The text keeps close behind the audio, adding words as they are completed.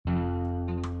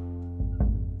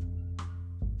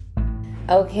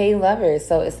Okay, lovers.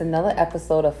 So it's another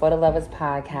episode of For the Lovers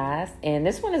podcast, and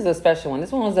this one is a special one.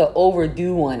 This one was an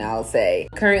overdue one, I'll say.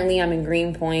 Currently, I'm in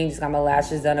Greenpoint. Just got my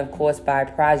lashes done, of course, by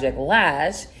Project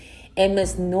Lash, and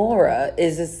Miss Nora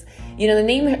is this. The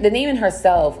name in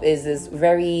herself is this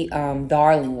very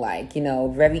darling-like,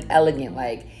 very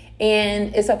elegant-like.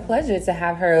 And it's a pleasure to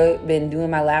have her been doing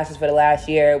my lashes for the last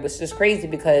year, which is just crazy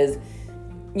because,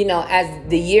 as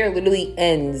the year literally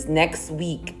ends next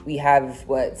week, we have,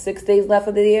 6 days left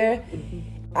of the year? Mm-hmm.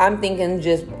 I'm thinking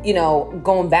just,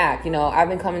 going back, I've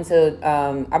been coming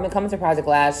to Project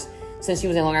Lash since she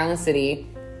was in Long Island City.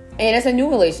 And it's a new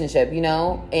relationship,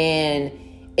 and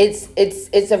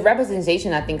it's a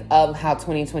representation, I think, of how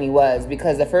 2020 was,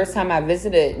 because the first time I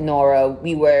visited Nora,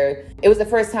 it was the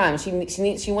first time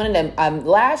she wanted a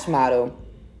lash model,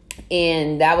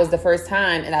 and that was the first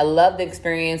time, and I loved the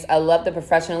experience. I loved the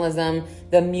professionalism,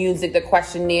 the music, the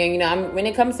questionnaire. When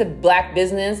it comes to Black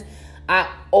business, I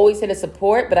always say to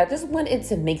support, but I just want it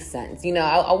to make sense.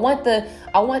 I want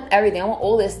everything. I want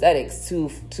all the aesthetics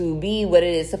to be what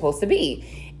it is supposed to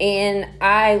be. And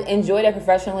I enjoy that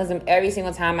professionalism every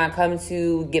single time I come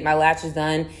to get my lashes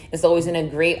done. It's always in a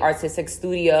great artistic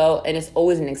studio, and it's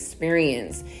always an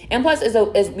experience. And plus,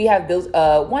 we have built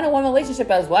a one-on-one relationship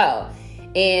as well.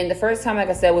 And the first time, like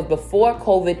I said, was before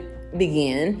COVID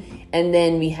began. And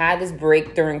then we had this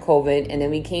break during COVID. And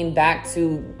then we came back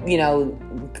to,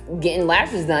 getting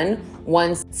lashes done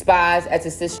once spas,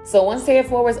 estheticians. So once Say It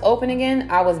Forward was open again,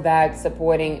 I was back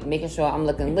supporting, making sure I'm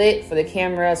looking lit for the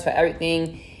cameras, for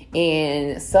everything.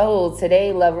 And so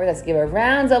today, lovers, let's give a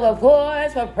round of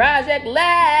applause for Project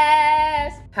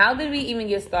Lash. How did we even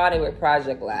get started with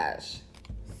Project Lash?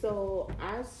 So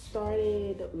I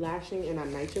started lashing in a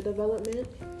NYCHA development.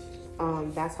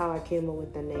 That's how I came up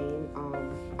with the name.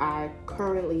 I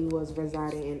currently was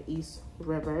residing in East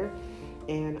River.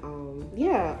 And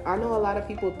I know a lot of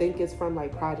people think it's from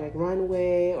like Project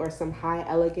Runway or some high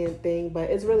elegant thing,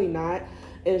 but it's really not.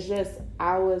 It's just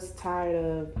I was tired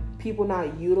of people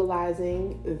not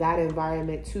utilizing that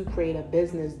environment to create a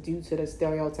business due to the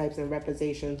stereotypes and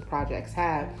representations projects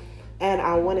have. And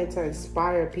I wanted to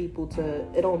inspire people to,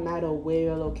 it don't matter where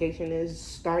your location is,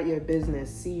 start your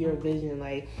business, see your vision.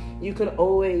 Like, you could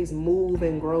always move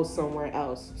and grow somewhere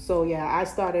else. So yeah, I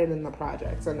started in the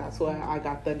projects, and that's where I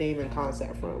got the name and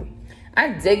concept from. I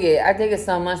dig it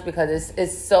so much because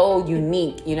it's so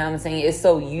unique, you know what I'm saying? It's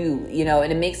so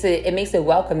and it makes it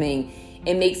welcoming.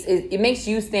 It makes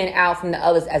you stand out from the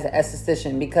others as an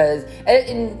esthetician, because,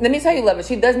 and let me tell you, lover,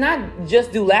 she does not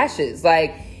just do lashes.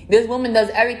 Like, this woman does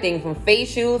everything from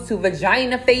facials to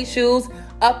vagina facials,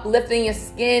 uplifting your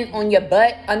skin on your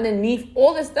butt, underneath,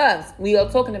 all the stuff we are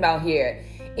talking about here.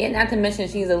 And not to mention,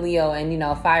 she's a Leo,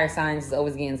 and fire signs is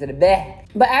always getting to the bed.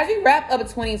 But as we wrap up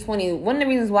 2020, one of the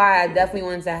reasons why I definitely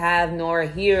wanted to have Nora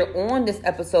here on this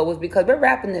episode was because we're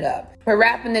wrapping it up.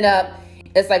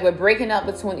 It's like we're breaking up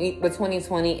with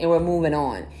 2020 and we're moving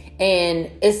on. And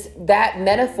it's that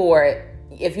metaphor.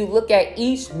 If you look at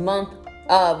each month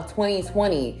of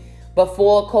 2020,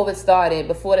 before COVID started,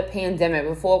 before the pandemic,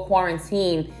 before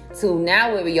quarantine, to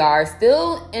now where we are,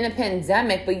 still in a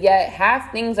pandemic, but yet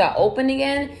half things are open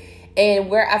again.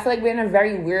 And I feel like we're in a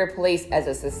very weird place as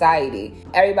a society.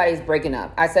 Everybody's breaking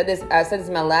up. I said this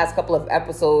in my last couple of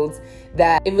episodes,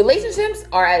 that relationships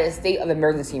are at a state of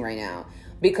emergency right now.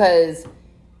 Because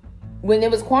when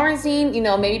there was quarantine,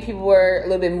 maybe people were a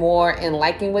little bit more in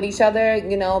liking with each other,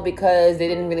 because they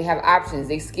didn't really have options.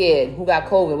 They scared. Who got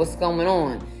COVID? What's going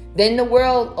on? Then the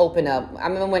world opened up. I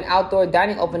remember when outdoor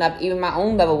dining opened up, even my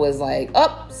own level was like,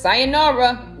 oh,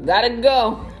 sayonara, gotta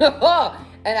go.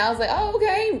 And I was like, oh,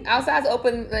 okay, outside's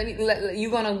open. You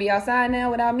gonna be outside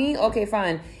now without me? Okay,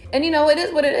 fine. And it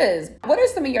is what it is. What are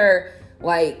some of your,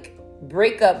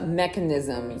 breakup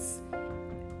mechanisms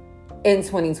in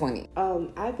 2020?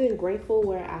 I've been grateful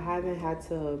where I haven't had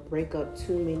to break up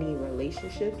too many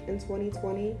relationships in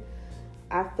 2020.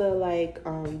 I feel like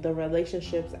the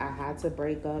relationships I had to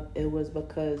break up, it was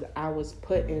because I was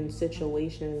put in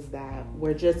situations that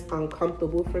were just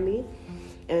uncomfortable for me.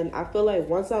 And I feel like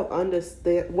once I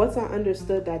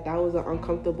understood that was an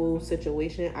uncomfortable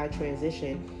situation, I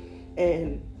transitioned.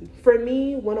 And for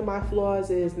me, one of my flaws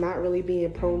is not really being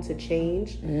prone to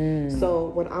change.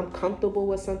 So when I'm comfortable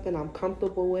with something, I'm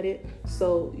comfortable with it.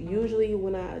 So usually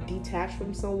when I detach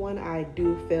from someone, I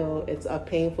do feel it's a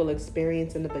painful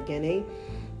experience in the beginning.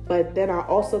 But then I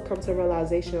also come to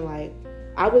realization, like,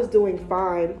 I was doing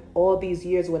fine all these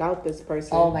years without this person.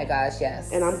 Oh my gosh,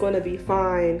 yes. And I'm going to be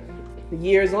fine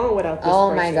years on without this person.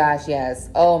 Oh my gosh, yes.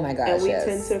 Oh my gosh, and we yes.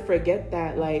 tend to forget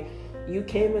that, like, you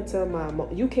came into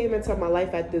my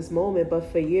life at this moment,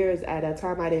 but for years, at a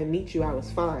time I didn't meet you, I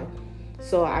was fine.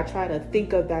 So I try to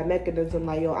think of that mechanism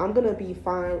like, yo, I'm going to be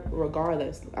fine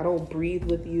regardless. I don't breathe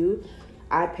with you.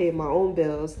 I pay my own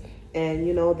bills. And,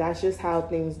 you know, that's just how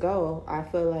things go. I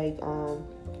feel like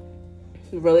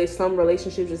really some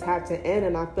relationships just have to end.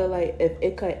 And I feel like if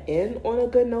it could end on a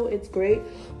good note, it's great.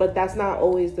 But that's not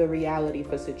always the reality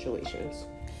for situations.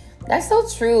 That's so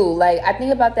true. Like, I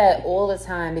think about that all the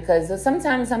time because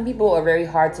sometimes some people are very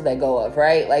hard to let go of,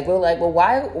 right? Like, we're like,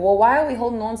 why are we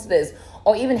holding on to this?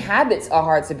 Or even habits are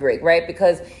hard to break, right?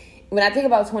 Because when I think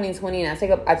about 2020 and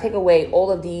I take away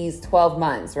all of these 12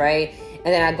 months, right?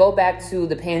 And then I go back to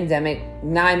the pandemic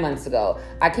 9 months ago.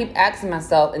 I keep asking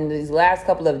myself in these last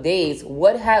couple of days,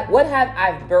 what have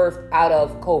I birthed out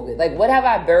of COVID? Like, what have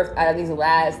I birthed out of these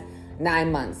last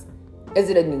 9 months?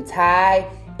 Is it a new tie?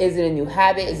 Is it a new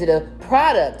habit? Is it a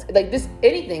product? Like this,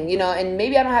 anything, you know, and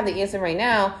maybe I don't have the answer right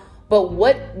now, but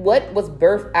what was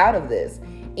birthed out of this?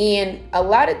 And a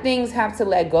lot of things have to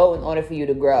let go in order for you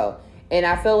to grow. And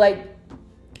I feel like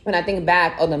when I think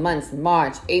back on the months,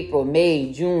 March, April,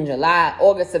 May, June, July,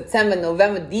 August, September,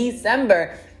 November,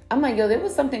 December, I'm like, yo, there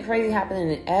was something crazy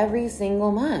happening in every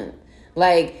single month.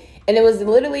 Like, and it was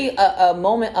literally a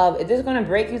moment of, is this going to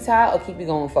break you, Ty, or keep you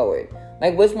going forward?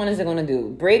 Like, which one is it going to do?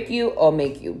 Break you or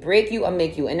make you? Break you or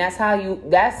make you? And that's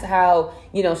how,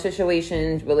 you know,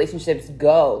 situations, relationships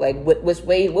go. Like, which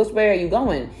way are you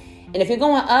going? And if you're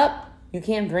going up, you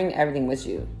can't bring everything with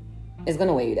you. It's going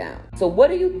to weigh you down. So what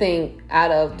do you think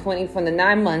from the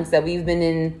 9 months that we've been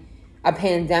in a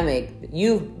pandemic,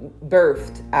 you've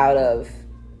birthed out of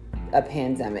a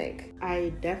pandemic?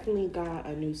 I definitely got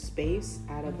a new space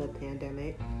out of the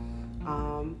pandemic.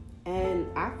 And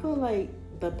I feel like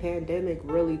the pandemic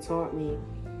really taught me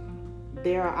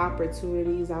there are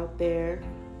opportunities out there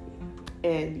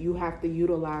and you have to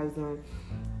utilize them.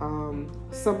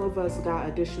 Some of us got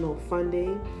additional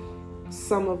funding.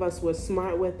 Some of us were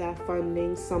smart with that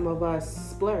funding. Some of us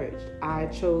splurged. I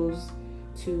chose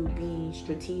to be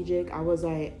strategic. I was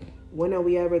like, when are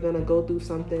we ever going to go through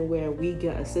something where we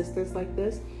get assistance like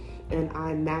this? And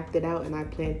I mapped it out and I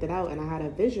planned it out and I had a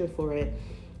vision for it.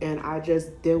 And I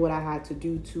just did what I had to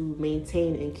do to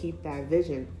maintain and keep that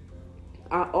vision.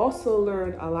 I also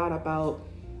learned a lot about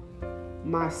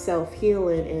my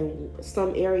self-healing and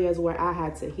some areas where I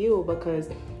had to heal, because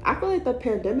I feel like the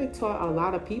pandemic taught a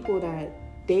lot of people that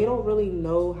they don't really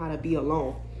know how to be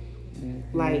alone.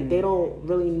 Mm-hmm. Like, they don't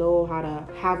really know how to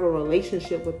have a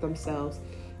relationship with themselves.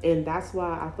 And that's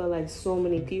why I feel like so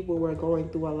many people were going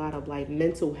through a lot of like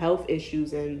mental health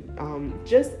issues and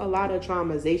just a lot of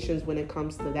traumatizations when it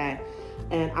comes to that.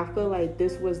 And I feel like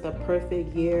this was the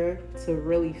perfect year to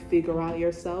really figure out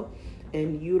yourself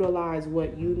and utilize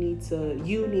what you need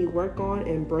work on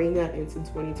and bring that into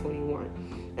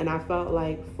 2021. And I felt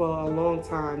like for a long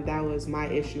time that was my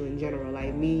issue in general,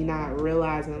 like me not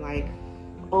realizing like,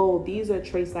 oh, these are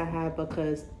traits I have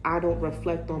because I don't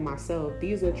reflect on myself.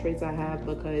 These are traits I have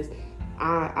because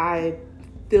I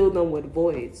fill them with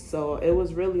voids. So it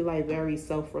was really like very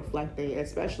self-reflecting,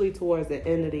 especially towards the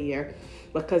end of the year,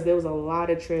 because there was a lot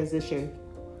of transition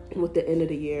with the end of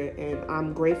the year, and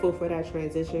I'm grateful for that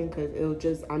transition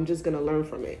because I'm just gonna learn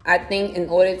from it. I think in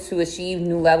order to achieve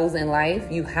new levels in life,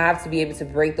 you have to be able to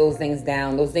break those things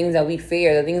down, those things that we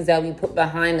fear, the things that we put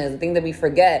behind us, the things that we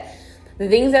forget, the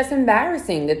things that's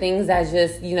embarrassing, the things that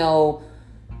just, you know,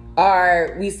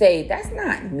 we say, that's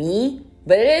not me,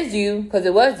 but it is you because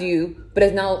it was you, but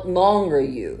it's no longer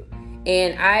you.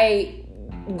 And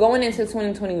going into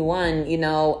 2021, you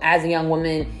know, as a young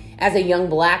woman, as a young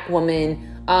Black woman,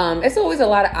 it's always a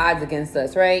lot of odds against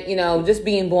us, right? You know, just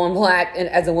being born Black and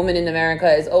as a woman in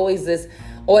America is always this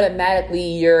automatically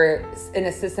you're in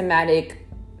a systematic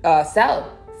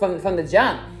cell from the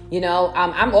jump. You know,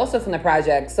 I'm also from the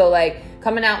projects. So like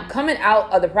coming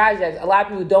out of the projects, a lot of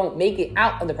people don't make it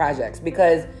out of the projects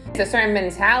because it's a certain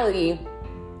mentality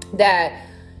that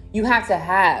you have to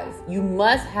have. You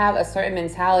must have a certain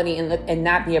mentality and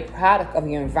not be a product of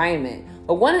your environment.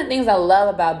 But one of the things I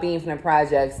love about being from the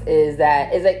projects is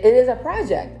that it is a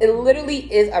project. It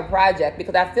literally is a project,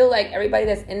 because I feel like everybody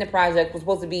that's in the project was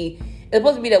supposed to be the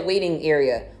waiting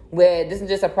area where this is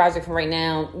just a project for right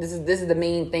now. This is the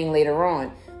main thing later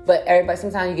on. But everybody,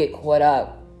 sometimes you get caught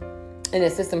up and the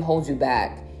system holds you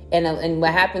back. And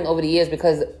what happened over the years,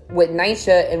 because with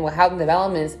NYCHA and with housing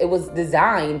developments, it was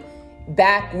designed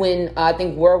back when I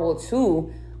think World War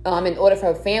II, in order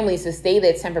for families to stay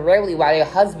there temporarily while their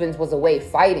husbands was away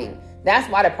fighting. That's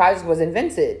why the project was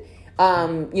invented.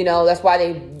 You know, that's why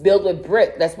they built with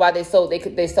brick. That's why they're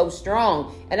so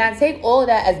strong. And I take all of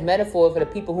that as metaphor for the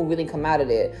people who really come out of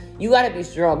there. You gotta be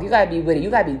strong. You gotta be witty. You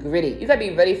gotta be gritty. You gotta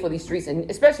be ready for these streets, and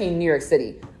especially in New York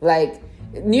City. Like,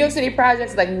 New York City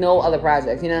projects like no other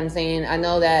projects. You know what I'm saying? I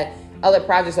know that other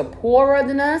projects are poorer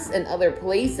than us in other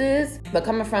places, but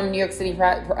coming from New York City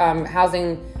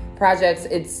housing projects,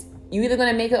 it's you either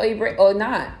gonna make it or you break or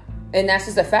not, and that's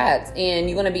just a fact. And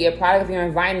you're gonna be a product of your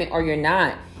environment or you're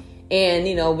not. And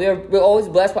you know we're always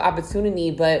blessed with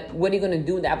opportunity, but what are you gonna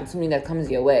do with the opportunity that comes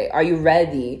your way? Are you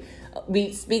ready?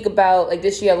 We speak about like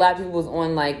this year, a lot of people was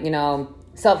on like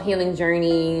self-healing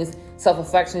journeys,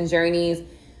 self-reflection journeys.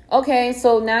 Okay,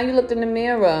 so now you looked in the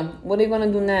mirror. What are you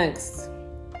gonna do next?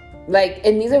 Like,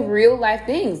 and these are real life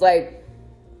things. Like,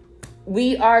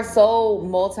 we are so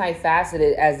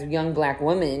multifaceted as young Black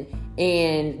women,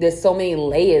 and there's so many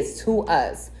layers to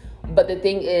us. But the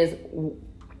thing is,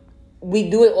 we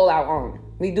do it all our own.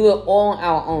 We do it all on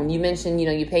our own. You mentioned,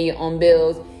 you pay your own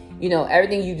bills.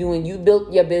 Everything you do, and you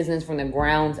built your business from the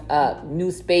ground up.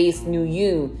 New space, new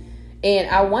you. And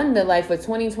I wonder, like, for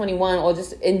 2021, or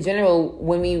just in general,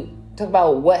 when we talk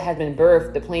about what has been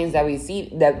birthed, the plans that we see,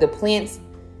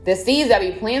 the seeds that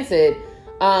we planted,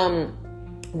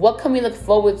 what can we look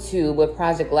forward to with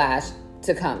Project Lash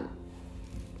to come?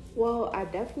 Well, I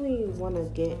definitely want to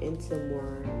get into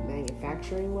more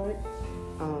manufacturing work.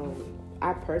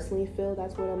 I personally feel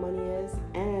that's where the money is.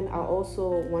 And I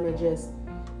also want to just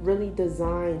really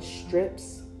design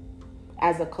strips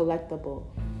as a collectible.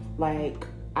 Like,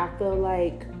 I feel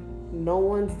like no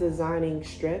one's designing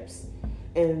strips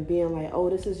and being like, oh,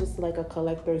 this is just like a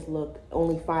collector's look.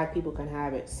 Only 5 people can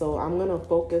have it. So I'm going to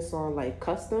focus on like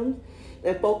customs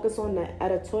and focus on the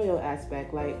editorial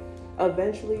aspect. Like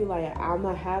eventually, like I'm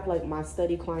going to have like my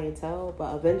steady clientele,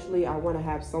 but eventually I want to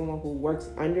have someone who works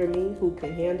under me who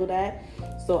can handle that.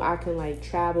 So I can like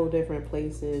travel different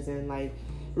places and like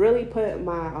really put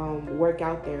my work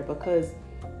out there, because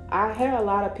I hear a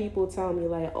lot of people tell me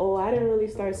like, oh, I didn't really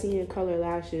start seeing color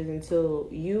lashes until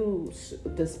you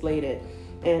displayed it.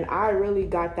 And I really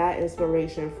got that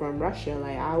inspiration from Russia.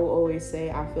 Like I will always say,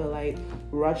 I feel like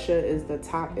Russia is the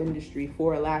top industry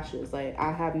for lashes. Like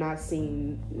I have not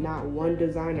seen not one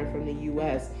designer from the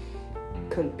US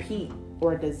compete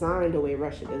or design the way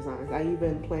Russia designs. I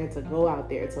even plan to go out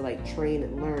there to like train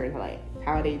and learn like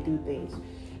how they do things,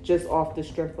 just off the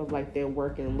strength of like their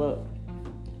work and look.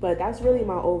 But that's really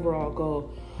my overall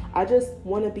goal. I just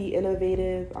want to be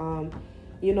innovative.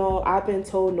 I've been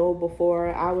told no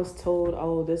before. I was told,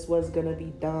 oh, this was going to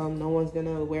be dumb. No one's going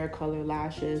to wear color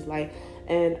lashes.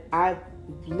 And I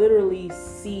literally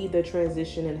see the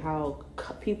transition in how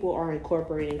people are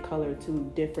incorporating color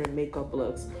to different makeup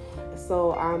looks.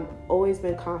 So I'm always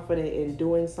been confident in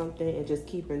doing something and just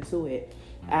keeping to it.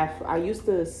 I used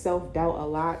to self-doubt a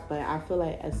lot, but I feel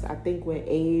like I think with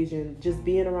age and just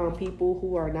being around people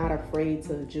who are not afraid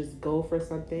to just go for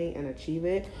something and achieve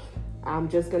it, I'm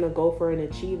just going to go for it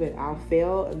and achieve it. I'll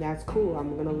fail, and that's cool.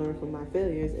 I'm going to learn from my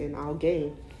failures, and I'll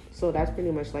gain. So that's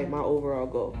pretty much like my overall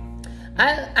goal.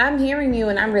 I'm hearing you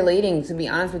and I'm relating, to be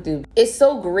honest with you. It's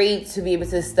so great to be able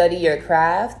to study your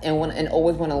craft and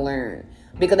always want to learn.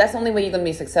 Because that's the only way you're going to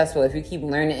be successful, if you keep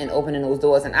learning and opening those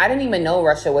doors. And I didn't even know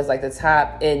Russia was like the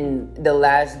top in the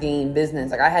lash game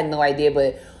business. Like I had no idea.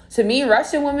 But to me,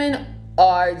 Russian women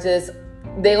are just,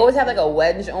 they always have like a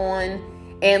wedge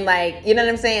on and like, you know what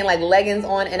I'm saying? Like leggings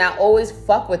on. And I always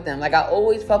fuck with them. Like I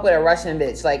always fuck with a Russian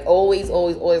bitch. Like always, all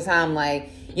the time. Like,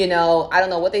 I don't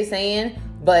know what they saying,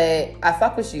 but I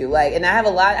fuck with you. Like, and I had a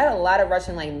lot of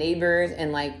Russian like neighbors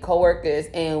and like coworkers,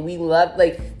 and we love,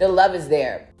 like the love is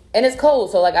there. And it's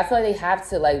cold, so like I feel like they have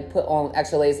to like put on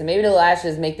extra layers, and maybe the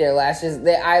lashes make their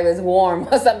eyelids warm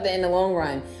or something in the long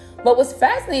run. But what's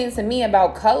fascinating to me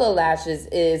about color lashes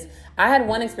is I had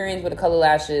one experience with the color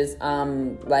lashes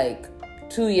like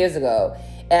 2 years ago,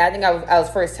 and I think I was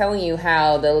first telling you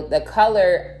how the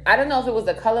color, I don't know if it was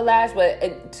the color lash,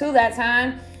 but to that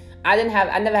time I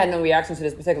never had no reaction to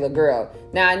this particular girl.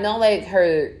 Now I know like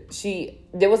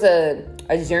there was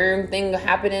a germ thing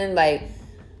happening, like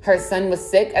her son was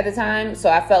sick at the time, so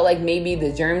I felt like maybe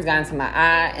the germs got into my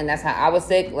eye, and that's how I was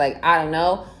sick. Like, I don't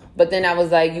know. But then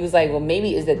you was like, well,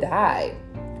 maybe it's the dye.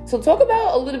 So talk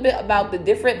about a little bit about the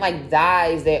different like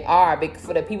dyes there are,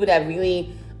 for the people that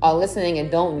really are listening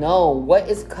and don't know, what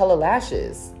is color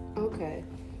lashes? Okay.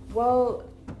 Well,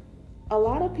 a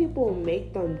lot of people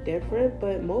make them different,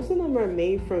 but most of them are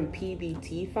made from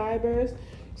PBT fibers.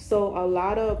 So a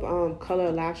lot of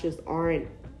color lashes aren't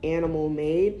animal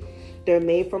made. They're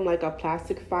made from like a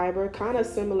plastic fiber, kind of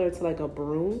similar to like a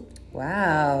broom.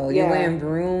 Wow. You're wearing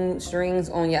broom strings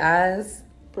on your eyes?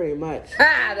 Pretty much.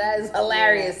 That is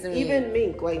hilarious to me. Even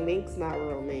mink. Like mink's not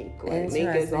real mink. Like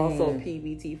mink is also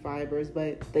PBT fibers,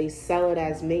 but they sell it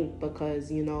as mink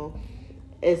because,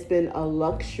 it's been a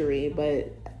luxury,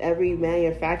 but every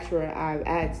manufacturer I've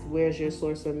asked, where's your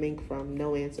source of mink from?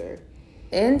 No answer.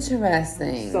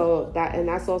 Interesting. So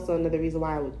that's also another reason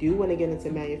why I do want to get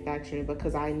into manufacturing,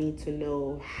 because I need to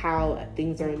know how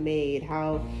things are made,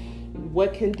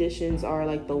 what conditions are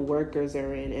like the workers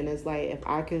are in. And it's like, if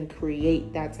I can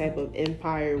create that type of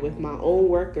empire with my own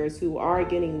workers who are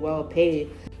getting well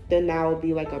paid, then that will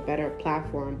be like a better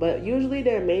platform. But usually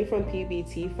they're made from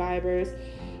PBT fibers.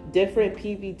 Different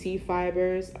PBT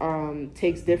fibers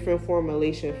takes different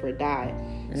formulation for dye.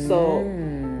 So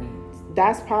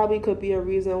that's probably could be a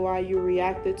reason why you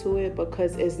reacted to it,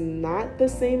 because it's not the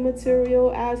same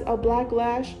material as a black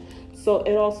lash. So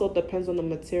it also depends on the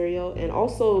material, and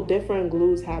also different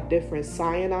glues have different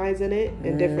cyanides in it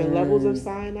and different levels of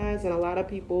cyanides, and a lot of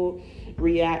people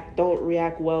don't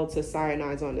react well to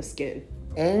cyanides on the skin.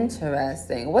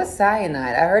 Interesting. What's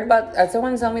cyanide? I heard about,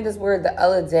 someone told me this word the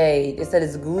other day. They said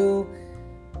it's glue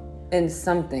and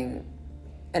something,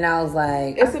 and I was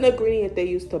like, it's an ingredient they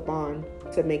use to bond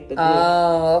to make the glue.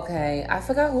 Oh, okay. I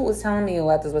forgot who was telling me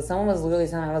about this, but someone was literally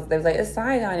telling me. They was like, it's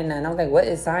cyanide in that, and I was like, what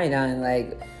is cyanide?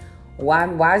 Like,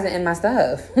 why is it in my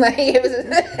stuff? Like, it was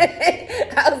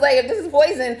I was like, if this is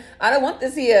poison, I don't want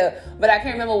this here. But I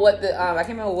can't remember what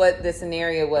the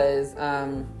scenario was.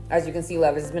 As you can see,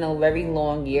 lovers, it's been a very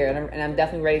long year, and I'm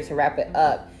definitely ready to wrap it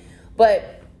up.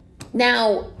 But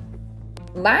now,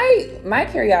 my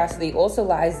curiosity also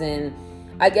lies in,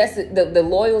 I guess, the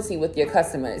loyalty with your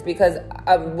customers, because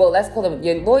let's call them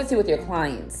your loyalty with your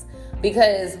clients,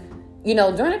 because during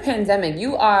the pandemic,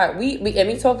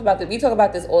 we talk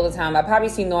about this all the time. I probably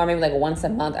see Nora maybe like once a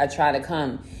month. I try to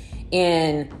come,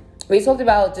 and we talked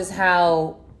about just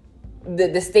how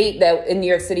the state that in New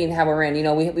York City and how we're in.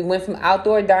 We went from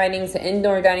outdoor dining to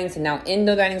indoor dining to now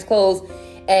indoor dining's closed,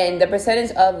 and the percentage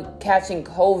of catching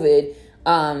COVID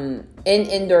in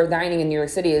indoor dining in New York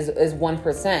City is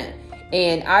 1%.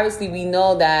 And obviously, we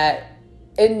know that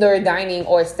indoor dining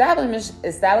or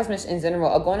establishments in general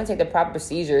are going to take the proper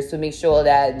procedures to make sure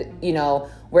that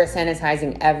we're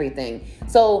sanitizing everything.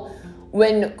 So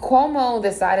when Cuomo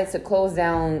decided to close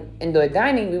down indoor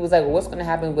dining, we was like, well, what's going to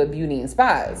happen with beauty and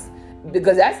spas?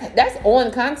 Because that's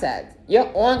on contact.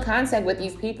 You're on contact with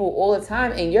these people all the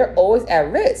time, and you're always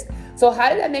at risk. So how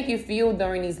did that make you feel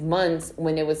during these months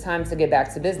when it was time to get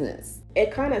back to business?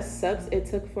 It kind of sucks. It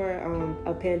took for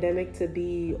a pandemic to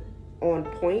be on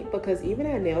point, because even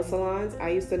at nail salons, I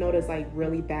used to notice like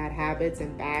really bad habits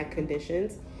and bad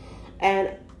conditions.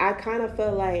 And I kind of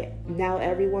feel like now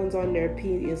everyone's on their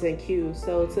P's and Q's.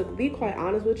 So to be quite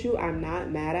honest with you, I'm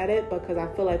not mad at it, because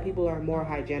I feel like people are more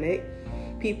hygienic.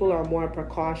 People are more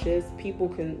precautious. People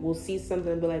will see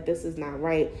something and be like, this is not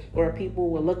right. Or people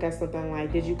will look at something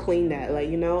like, did you clean that? Like,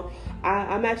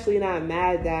 I'm actually not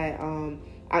mad that,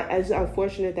 it's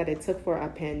unfortunate that it took for a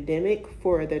pandemic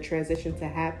for the transition to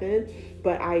happen,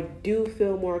 but I do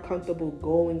feel more comfortable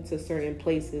going to certain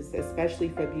places, especially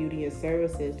for beauty and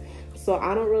services. So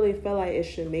I don't really feel like it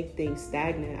should make things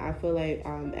stagnant. I feel like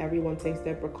everyone takes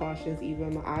their precautions.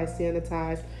 Even my eyes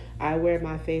sanitize, I wear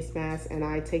my face mask, and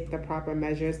I take the proper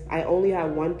measures. I only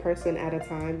have one person at a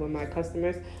time with my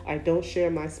customers. I don't share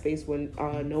my space with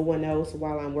no one else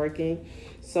while I'm working.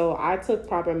 So I took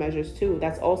proper measures too.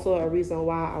 That's also a reason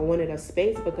why I wanted a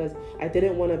space, because I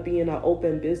didn't want to be in an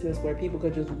open business where people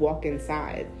could just walk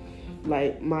inside.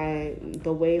 Like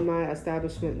the way my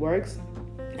establishment works,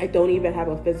 I don't even have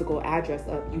a physical address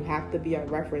up. You have to be a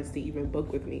reference to even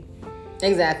book with me.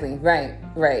 Exactly.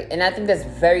 Right. And I think that's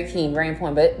very key, very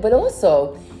important. But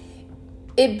also,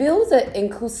 it builds an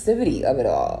inclusivity of it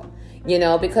all,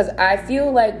 because I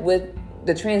feel like with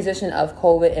the transition of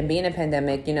COVID and being a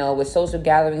pandemic, with social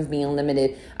gatherings being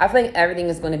limited, I feel like everything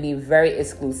is going to be very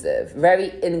exclusive,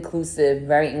 very inclusive,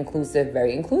 very inclusive,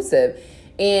 very inclusive.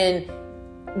 And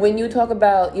when you talk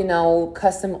about,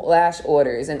 custom lash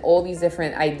orders and all these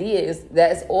different ideas,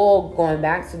 that's all going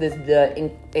back to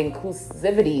the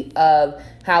inclusivity of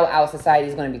how our society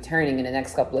is going to be turning in the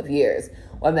next couple of years.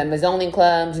 Or members only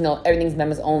clubs, everything's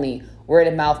members only, word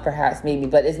of mouth perhaps maybe,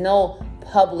 but it's no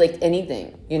public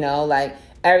anything, like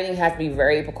everything has to be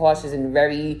very precautious and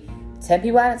very 10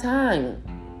 people at a time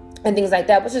and things like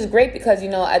that, which is great because,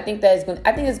 I think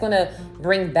it's going to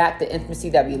bring back the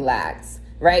intimacy that we lacked,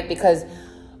 right? Because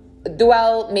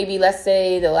throughout maybe, let's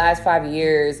say, the last 5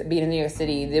 years being in New York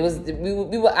City,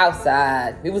 we were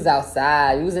outside. We was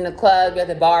outside. We was in the club, at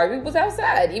the bar. We was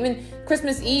outside. Even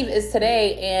Christmas Eve is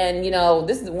today, and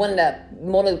this is one of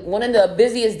the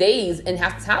busiest days in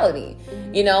hospitality.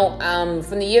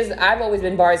 From the years I've always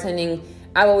been bartending,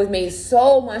 I've always made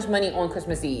so much money on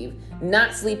Christmas Eve,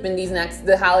 not sleeping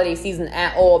the holiday season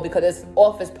at all because it's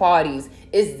office parties,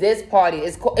 it's this party,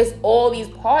 it's all these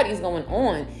parties going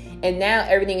on. And now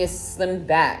everything is slimmed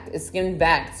back. It's skimmed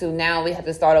back to now we have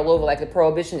to start all over like the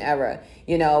Prohibition era.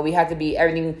 You know, we have to be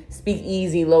everything speak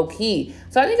easy, low key.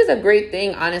 So I think it's a great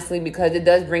thing, honestly, because it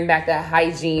does bring back that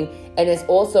hygiene. And it's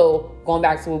also going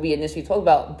back to what we initially talked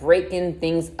about, breaking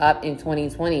things up in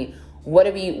 2020. What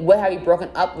have you broken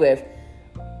up with?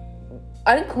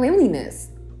 Uncleanliness.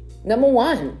 Number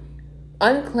one,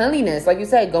 uncleanliness. Like you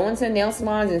said, going to nail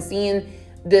salons and seeing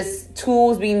this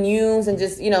tools being used and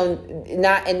just,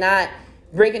 not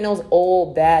breaking those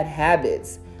old bad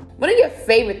habits. What are your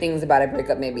favorite things about a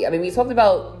breakup, maybe? I mean, we talked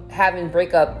about having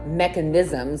breakup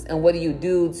mechanisms and what do you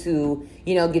do to,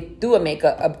 get through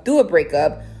a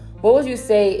breakup. What would you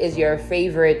say is your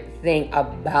favorite thing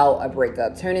about a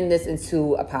breakup? Turning this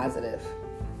into a positive.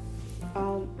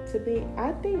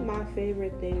 I think my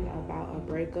favorite thing about a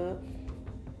breakup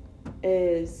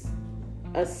is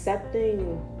accepting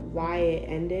why it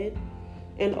ended.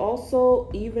 And also,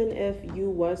 even if you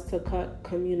was to cut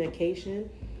communication,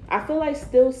 I feel like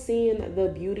still seeing the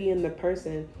beauty in the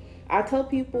person. I tell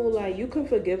people, like, you can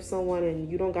forgive someone and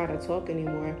you don't gotta talk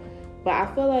anymore. But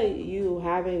I feel like you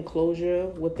having closure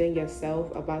within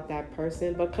yourself about that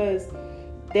person, because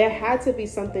there had to be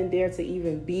something there to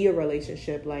even be a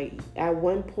relationship. Like, at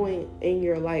one point in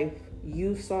your life,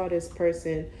 you saw this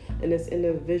person and this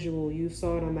individual, you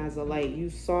saw them as a light, you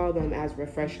saw them as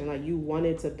refreshing, like you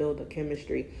wanted to build a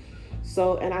chemistry.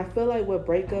 So, and I feel like with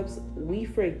breakups, we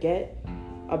forget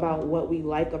about what we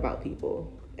like about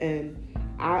people. And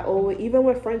I always, even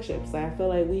with friendships, I feel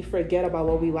like we forget about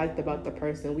what we liked about the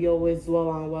person. We always dwell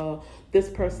on, well, this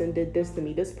person did this to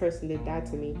me, this person did that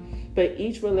to me. But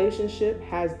each relationship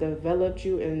has developed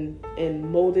you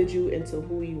and molded you into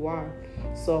who you are.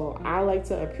 So I like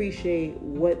to appreciate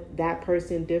what that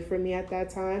person did for me at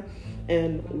that time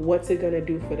and what's it going to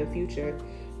do for the future.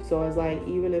 So it's like,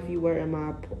 even if you were in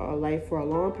my life for a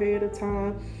long period of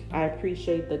time, I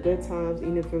appreciate the good times.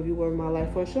 Even if you were in my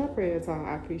life for a short period of time,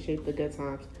 I appreciate the good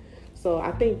times. So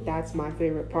I think that's my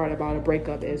favorite part about a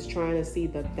breakup, is trying to see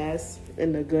the best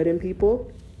and the good in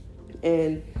people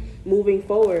and moving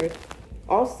forward.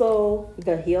 Also,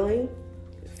 the healing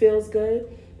feels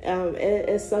good.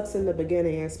 It sucks in the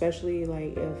beginning, especially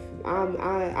like if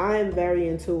I am very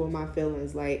in tune with my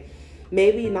feelings. Like,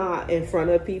 maybe not in front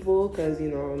of people, because,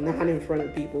 not in front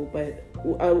of people,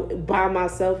 but by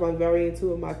myself, I'm very in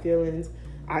tune with my feelings.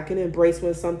 I can embrace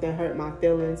when something hurt my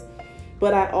feelings.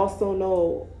 But I also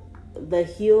know the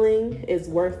healing is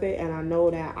worth it, and I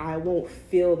know that I won't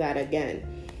feel that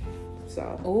again.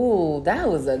 So. Ooh, that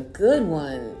was a good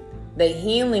one. The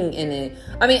healing in it.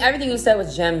 I mean, everything you said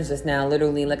was gems just now,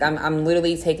 literally. Like, I'm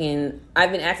literally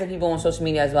I've been asking people on social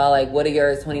media as well, like, what are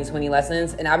your 2020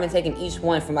 lessons? And I've been taking each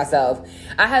one for myself.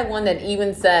 I had one that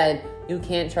even said, you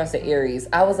can't trust the Aries.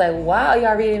 I was like, wow,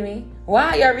 y'all reading me?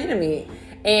 Why y'all reading me?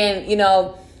 And,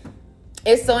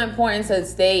 it's so important to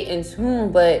stay in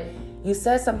tune, but you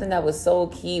said something that was so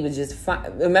key, was just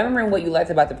remembering what you liked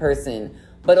about the person,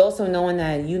 but also knowing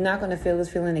that you're not going to feel this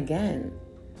feeling again.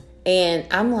 And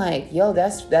I'm like, yo,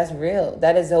 that's real.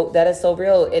 That is so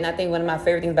real. And I think one of my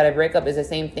favorite things about a breakup is the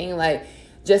same thing, like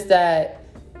just that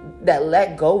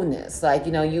let go-ness. Like,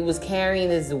 you was carrying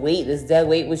this weight, this dead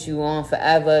weight with you on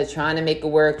forever, trying to make it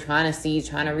work, trying to see,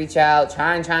 trying to reach out,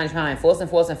 trying, forcing,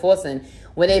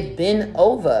 when it been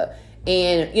over.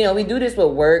 And, we do this with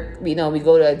work. We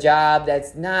go to a job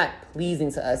that's not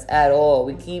pleasing to us at all.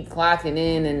 We keep clocking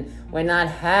in and we're not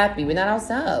happy. We're not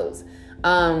ourselves.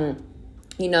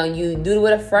 You do it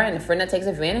with a friend that takes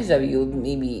advantage of you,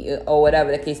 maybe, or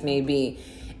whatever the case may be.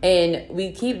 And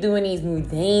we keep doing these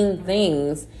mundane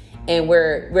things, and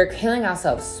we're killing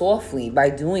ourselves softly by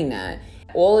doing that.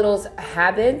 All of those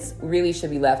habits really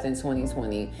should be left in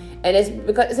 2020. And it's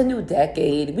because it's a new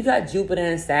decade. We got Jupiter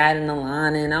and Saturn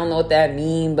aligning. I don't know what that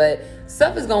means, but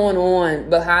stuff is going on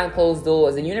behind closed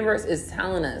doors. The universe is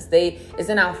telling us. It's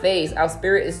in our face. Our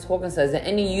spirit is talking to us. The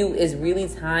end of you is really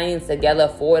tying together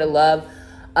for the love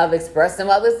of expressing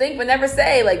others think but never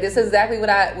say. Like, this is exactly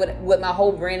what my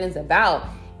whole brand is about.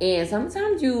 And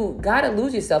sometimes you gotta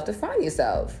lose yourself to find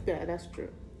yourself. Yeah, that's true.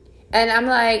 And I'm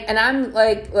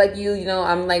like you,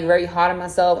 I'm like very hard on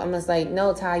myself. I'm just like,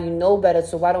 no, Ty, you know better,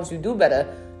 so why don't you do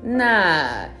better?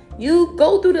 Nah, you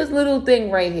go through this little thing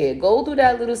right here. Go through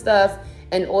that little stuff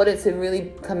in order to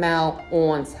really come out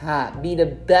on top. Be the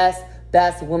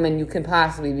best woman you can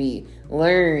possibly be.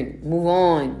 Learn, move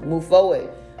on, move forward.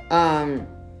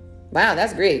 Wow,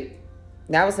 that's great.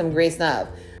 That was some great stuff.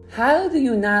 How do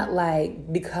you not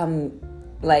become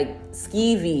like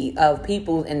skeevy of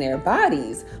people in their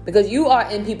bodies, because you are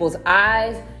in people's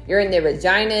eyes, you're in their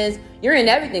vaginas, you're in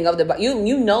everything of the body.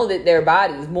 You know that their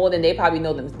bodies more than they probably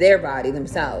know their body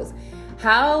themselves.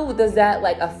 How does that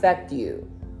like affect you?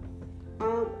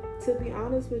 To be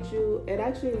honest with you, it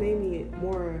actually made me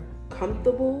more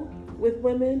comfortable with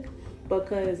women,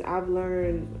 because I've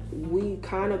learned we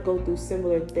kind of go through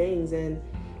similar things, and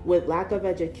with lack of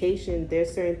education,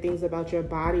 there's certain things about your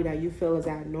body that you feel is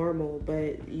abnormal,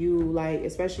 but you like,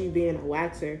 especially being a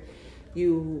waxer,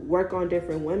 you work on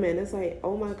different women. It's like,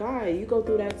 oh my God, you go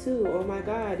through that too. Oh my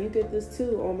God, you get this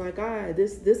too. Oh my God,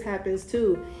 this happens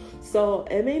too. So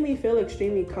it made me feel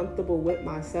extremely comfortable with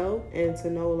myself, and to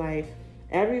know like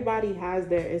everybody has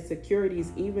their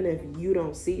insecurities, even if you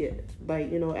don't see it.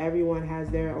 Like, you know, everyone has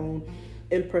their own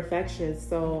imperfections.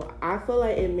 So I feel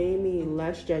like it made me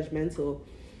less judgmental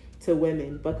to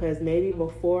women, because maybe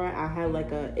before I had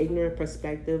like a ignorant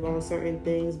perspective on certain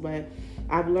things, but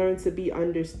I've learned to be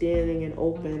understanding and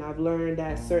open. I've learned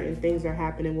that certain things are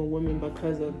happening with women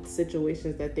because of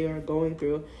situations that they are going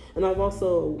through. And I've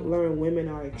also learned women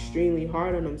are extremely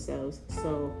hard on themselves.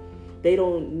 So they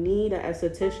don't need an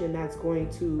esthetician that's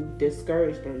going to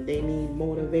discourage them. They need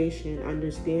motivation,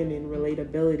 understanding,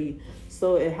 relatability.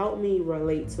 So it helped me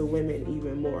relate to women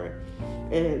even more.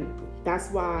 And that's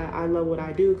why I love what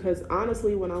I do. Because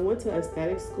honestly, when I went to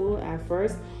aesthetic school at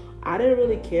first, I didn't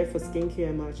really care for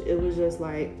skincare much. It was just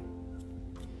like,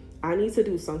 I need to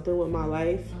do something with my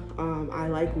life. I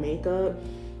like makeup.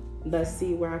 Let's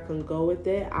see where I can go with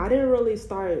it. I didn't really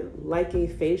start liking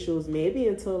facials maybe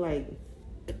until like,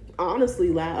 honestly,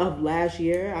 of last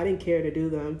year. I didn't care to do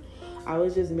them. I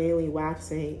was just mainly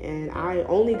waxing, and I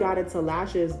only got into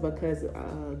lashes because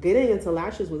getting into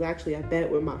lashes was actually a bet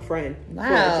with my friend for a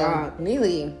job.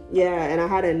 Really? Yeah, and I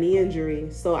had a knee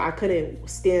injury, so I couldn't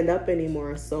stand up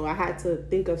anymore. So I had to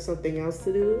think of something else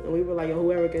to do, and we were like, yo,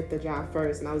 whoever get the job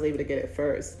first, and I was able to get it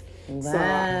first. Wow.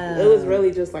 So it was really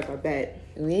just like a bet.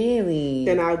 Really?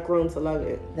 Then I've grown to love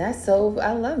it.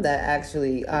 I love that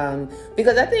actually.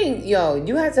 Because I think,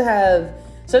 you had to have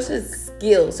such a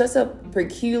skill, such a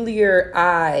peculiar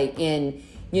eye and,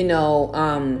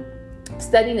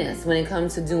 steadiness when it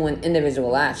comes to doing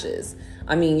individual lashes.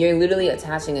 I mean, you're literally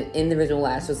attaching an individual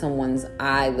lash to someone's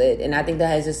eyelid. And I think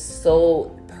that is just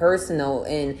so personal.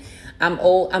 And I'm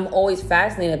always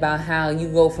fascinated about how you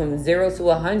go from 0 to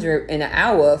 100 in an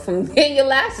hour from getting your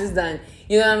lashes done.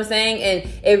 You know what I'm saying?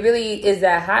 And it really is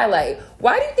that highlight.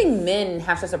 Why do you think men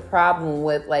have such a problem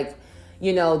with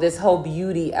this whole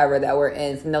beauty era that we're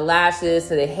in, from the lashes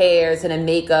to the hair to the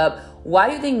makeup? Why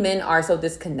do you think men are so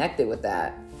disconnected with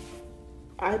that?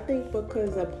 I think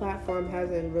because a platform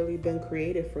hasn't really been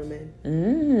created for men.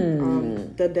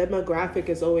 The demographic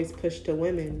is always pushed to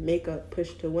women, makeup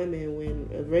pushed to women, when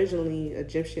originally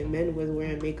Egyptian men was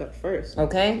wearing makeup first.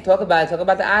 Okay, talk about it. Talk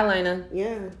about the eyeliner.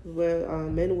 Yeah, where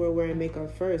men were wearing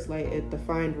makeup first, like it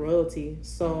defined royalty.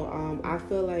 So I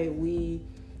feel like we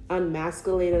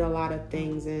unmasculated a lot of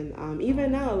things, and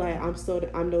even now, like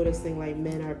I'm noticing like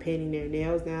men are painting their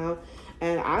nails now,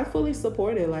 and I fully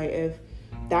support it. Like if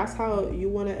that's how you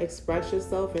want to express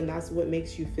yourself and that's what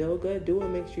makes you feel good, do what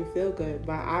makes you feel good.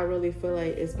 But I really feel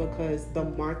like it's because the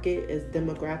market is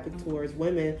demographic towards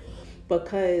women,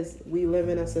 because we live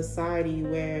in a society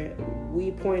where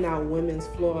we point out women's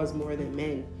flaws more than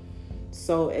men.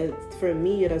 So for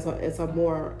me, it's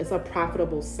a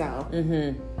profitable sell.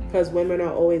 Because women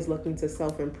are always looking to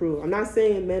self-improve. I'm not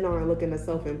saying men aren't looking to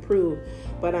self-improve,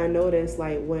 but I notice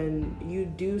like when you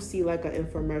do see like an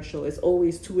infomercial, it's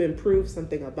always to improve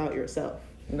something about yourself.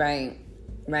 Right.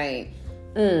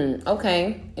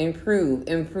 Okay.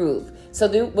 Improve.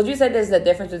 So would you say there's a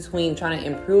difference between trying to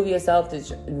improve yourself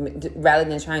rather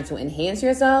than trying to enhance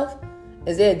yourself?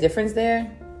 Is there a difference there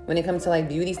when it comes to like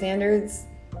beauty standards?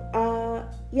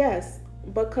 Yes,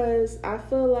 because I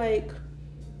feel like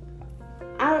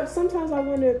sometimes I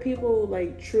wonder if people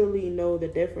like truly know the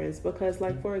difference, because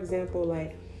like for example,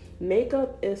 like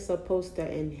makeup is supposed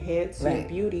to enhance your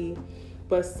beauty,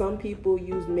 but some people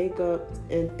use makeup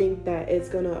and think that it's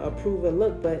gonna improve a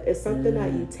look, but it's something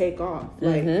that you take off.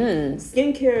 Like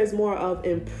skincare is more of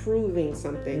improving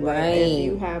something. Like if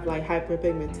you have like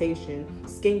hyperpigmentation,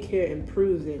 skincare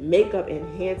improves it. Makeup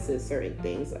enhances certain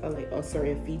things, like a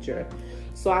certain feature.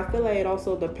 So I feel like it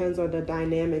also depends on the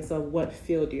dynamics of what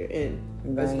field you're in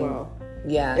as well.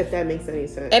 Yeah. If that makes any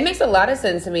sense. It makes a lot of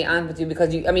sense to be honest with you,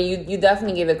 because you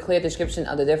definitely gave a clear description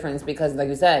of the difference, because like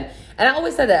you said, and I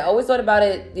always said that, I always thought about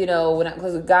it,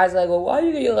 because guys are like, well, why do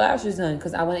you get your lashes done?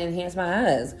 Because I want to enhance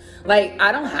my eyes. Like,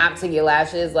 I don't have to get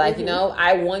lashes. Like,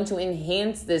 I want to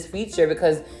enhance this feature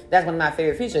because that's one of my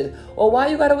favorite features. Well, why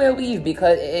you gotta wear a weave?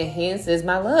 Because it enhances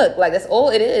my look. Like, that's all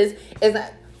it is.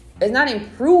 It's not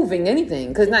improving anything,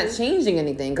 because it's not changing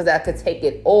anything, because I could take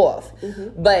it off.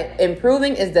 But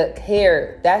improving is the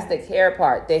care. That's the care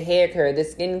part. The hair care, the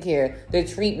skin care, the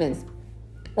treatments.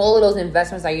 All of those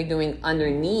investments that you're doing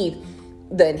underneath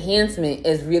the enhancement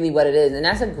is really what it is. And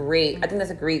I think that's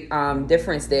a great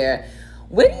difference there.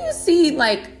 Where do you see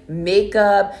like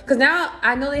makeup? Because now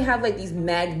I know they have like these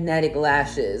magnetic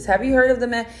lashes. Have you heard of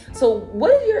them? So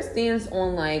what is your stance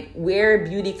on like where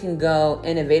beauty can go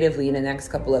innovatively in the next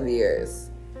couple of years?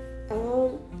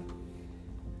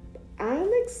 I'm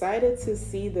excited to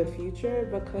see the future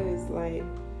because like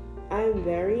I'm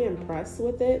very impressed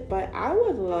with it, but I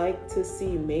would like to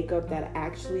see makeup that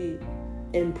actually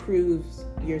improves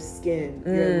your skin,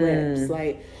 your lips,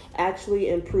 like actually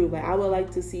improve. Like I would like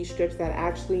to see strips that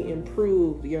actually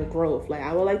improve your growth. Like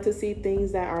I would like to see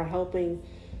things that are helping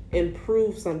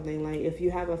improve something. Like if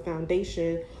you have a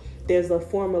foundation, there's a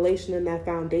formulation in that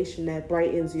foundation that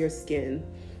brightens your skin.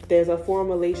 There's a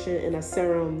formulation in a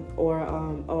serum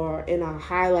or in a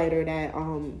highlighter that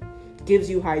gives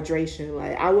you hydration.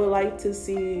 Like I would like to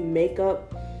see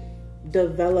makeup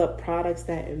develop products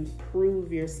that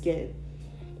improve your skin.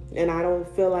 And I don't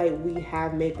feel like we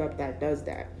have makeup that does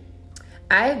that.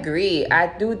 I agree.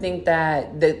 I do think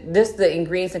that the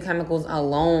ingredients and chemicals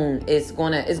alone is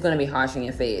gonna be harsh on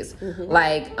your face.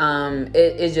 Like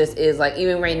it just is. Like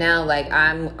even right now, like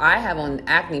I have on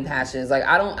acne patches. Like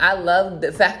I love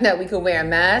the fact that we could wear a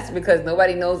mask because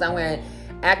nobody knows I'm wearing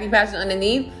acne patches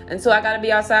underneath, and so I gotta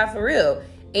be outside for real.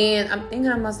 And I'm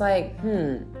thinking, I'm just like,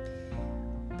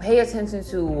 pay attention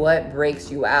to what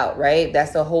breaks you out, right?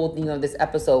 That's the whole thing of this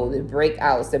episode. The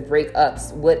breakouts, the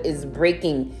breakups, what is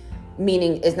breaking,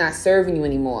 meaning it's not serving you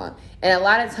anymore. And a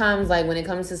lot of times, like when it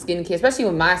comes to skincare, especially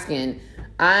with my skin,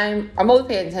 I'm always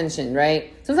paying attention,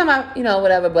 right? Sometimes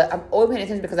whatever, but I'm always paying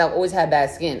attention because I've always had bad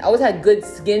skin. I always had good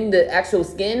skin, the actual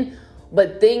skin,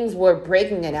 but things were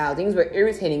breaking it out. Things were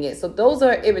irritating it. So those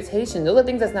are irritation. Those are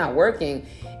things that's not working.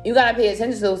 You got to pay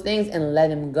attention to those things and let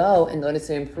them go in order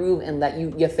to improve and let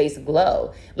your face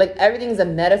glow. Like everything's a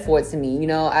metaphor to me.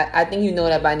 I think you know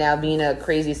that by now, being a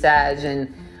crazy Sag,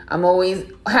 and I'm always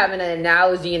having an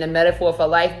analogy and a metaphor for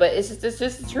life, but it's just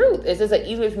the truth. It's just an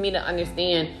easy way for me to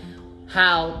understand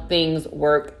how things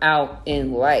work out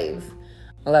in life.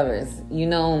 Lovers,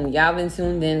 y'all been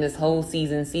tuned in this whole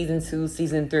season 2,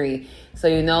 season 3. So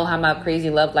you know how my crazy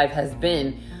love life has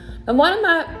been. And one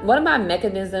of my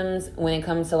mechanisms when it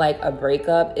comes to like a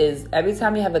breakup is every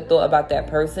time you have a thought about that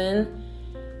person,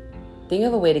 think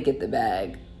of a way to get the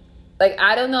bag. Like,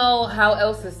 I don't know how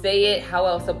else to say it, how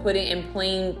else to put it in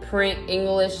plain print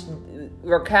English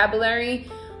vocabulary,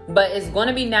 but it's going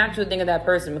to be natural to think of that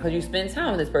person because you spend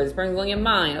time with this person. This person's on your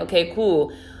mind. Okay,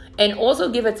 cool. And also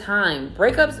give it time.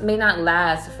 Breakups may not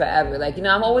last forever. Like,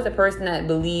 I'm always a person that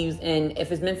believes in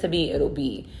if it's meant to be, it'll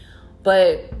be.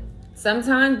 But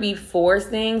sometimes we force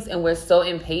things and we're so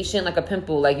impatient, like a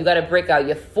pimple. Like you got to break out.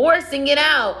 You're forcing it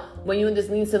out when you just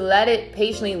need to let it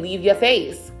patiently leave your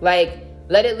face. Like,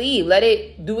 let it leave. Let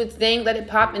it do its thing. Let it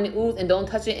pop and ooze and don't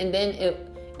touch it. And then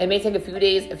it may take a few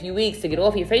days, a few weeks to get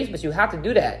off your face, but you have to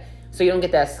do that so you don't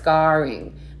get that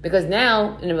scarring. Because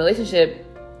now in a relationship,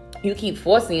 you keep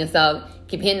forcing yourself,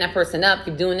 keep hitting that person up,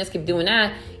 keep doing this, keep doing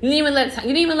that. You didn't even let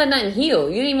nothing heal.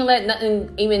 You didn't even let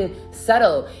nothing even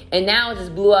settle. And now it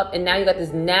just blew up. And now you got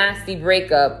this nasty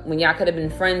breakup when y'all could have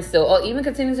been friends still, or even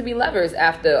continue to be lovers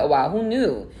after a while. Who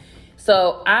knew?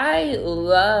 So I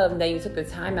love that you took the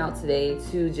time out today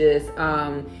to just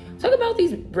talk about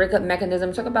these breakup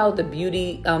mechanisms, talk about the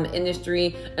beauty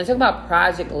industry, and talk about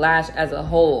Project Lash as a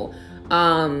whole.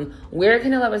 Where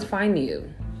can the lovers find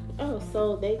you?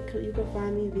 So you can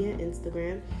find me via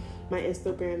Instagram. My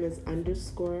Instagram is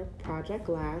 _Project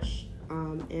Lash.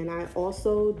 And I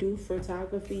also do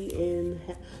photography and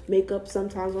makeup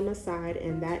sometimes on the side.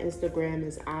 And that Instagram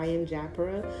is I am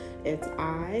Japera. It's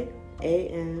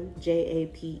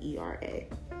IAMJAPERA.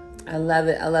 I love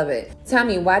it. I love it. Tell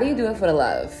me, why do you do it for the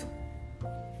love?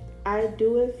 I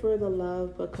do it for the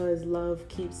love because love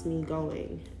keeps me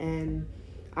going. And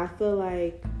I feel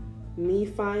like me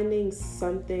finding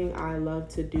something I love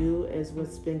to do is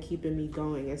what's been keeping me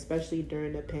going, especially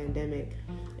during the pandemic.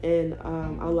 And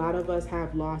a lot of us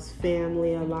have lost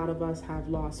family. A lot of us have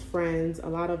lost friends. A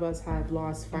lot of us have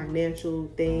lost financial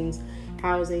things.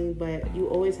 housing, but you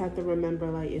always have to remember,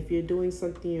 like, if you're doing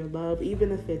something you love,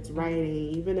 even if it's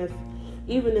writing, even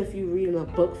if you're reading a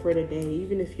book for the day,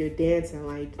 even if you're dancing,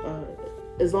 like,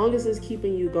 as long as it's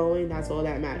keeping you going, that's all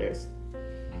that matters.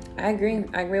 I agree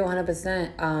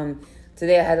 100%.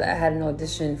 Today I had an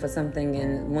audition for something,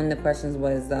 and one of the questions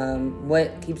was,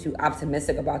 what keeps you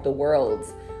optimistic about the world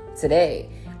today?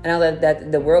 And I know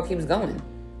that the world keeps going.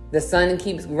 The sun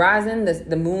keeps rising,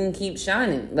 the moon keeps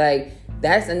shining. Like,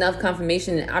 that's enough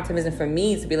confirmation and optimism for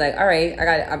me to be like, all right,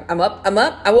 I'm up,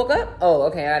 I woke up. Oh,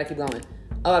 okay, I gotta keep going.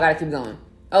 Oh, I gotta keep going.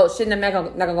 Oh, shit, I'm not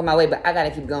gonna go my way, but I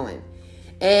gotta keep going.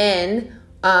 And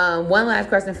one last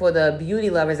question for the beauty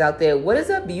lovers out there. What is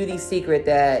a beauty secret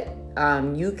that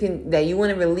you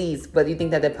want to release, but you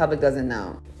think that the public doesn't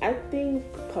know? I think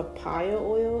papaya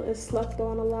oil is slept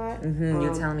on a lot.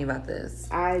 You're telling me about this.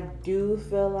 I do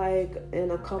feel like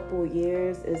in a couple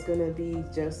years it's gonna be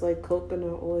just like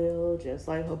coconut oil, just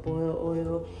like jojoba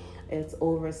oil. It's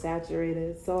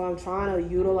oversaturated, so I'm trying to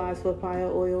utilize papaya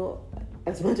oil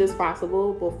as much as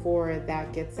possible before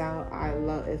that gets out. I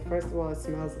love it. First of all, it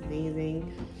smells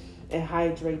amazing. It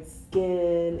hydrates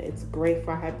skin. It's great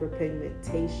for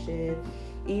hyperpigmentation.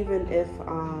 Even if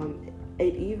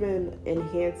it even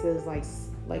enhances like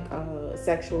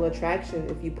sexual attraction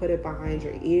if you put it behind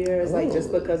your ears. Ooh, like,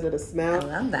 just because of the smell.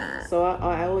 I love that. So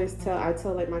I always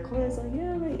tell like my clients, like,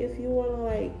 yeah, like, if you want to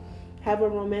like have a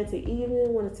romantic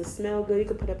evening, want it to smell good, you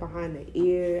can put it behind the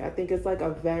ear. I think it's like a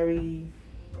very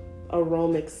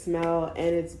aromatic smell,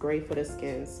 and it's great for the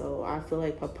skin. So I feel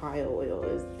like papaya oil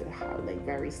is like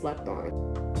very slept on.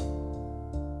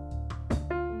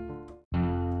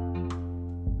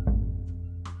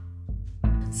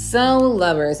 So,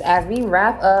 lovers, as we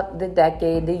wrap up the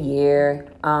decade, the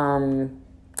year,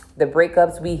 the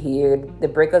breakups we hear, the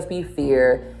breakups we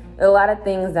fear, a lot of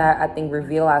things that I think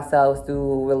reveal ourselves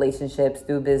through relationships,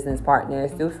 through business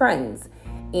partners, through friends.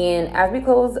 And as we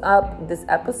close up this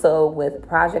episode with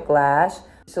Project Lash,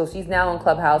 so she's now on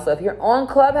Clubhouse. So if you're on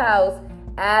Clubhouse,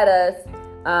 add us.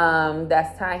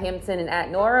 That's Ty Hampton and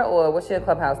at Nora, or what's your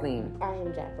Clubhouse name?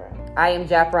 I am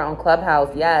Japra on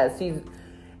Clubhouse. Yes,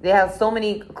 they have so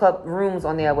many club rooms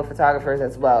on there with photographers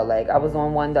as well. Like, I was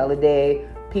on one the other day.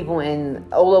 People in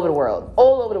all over the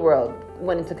world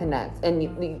wanting to connect, and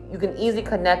you can easily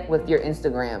connect with your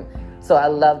Instagram. So I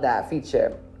love that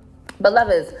feature. But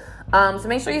lovers, so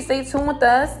make sure you stay tuned with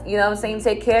us. You know what I'm saying?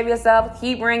 Take care of yourself.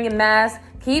 Keep wearing your mask.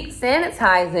 Keep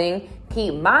sanitizing.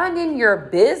 Keep minding your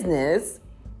business.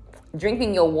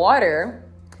 Drinking your water.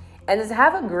 And just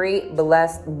have a great,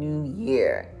 blessed new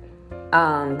year.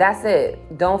 That's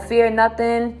it. Don't fear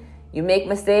nothing. You make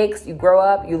mistakes. You grow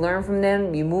up. You learn from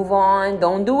them. You move on.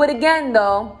 Don't do it again,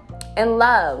 though. And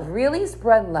love. Really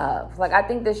spread love. Like, I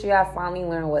think this year I finally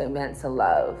learned what it meant to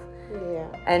love. Yeah.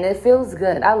 And it feels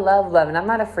good. I love love, and I'm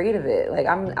not afraid of it. Like,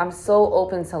 I'm so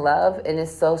open to love, and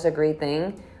it's such a great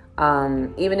thing.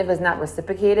 Even if it's not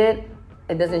reciprocated,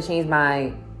 it doesn't change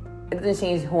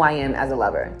who I am as a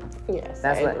lover. Yes.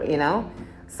 That's what, you know?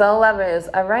 So, lovers,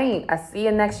 all right. I see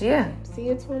you next year. See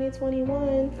you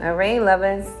 2021. All right,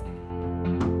 lovers.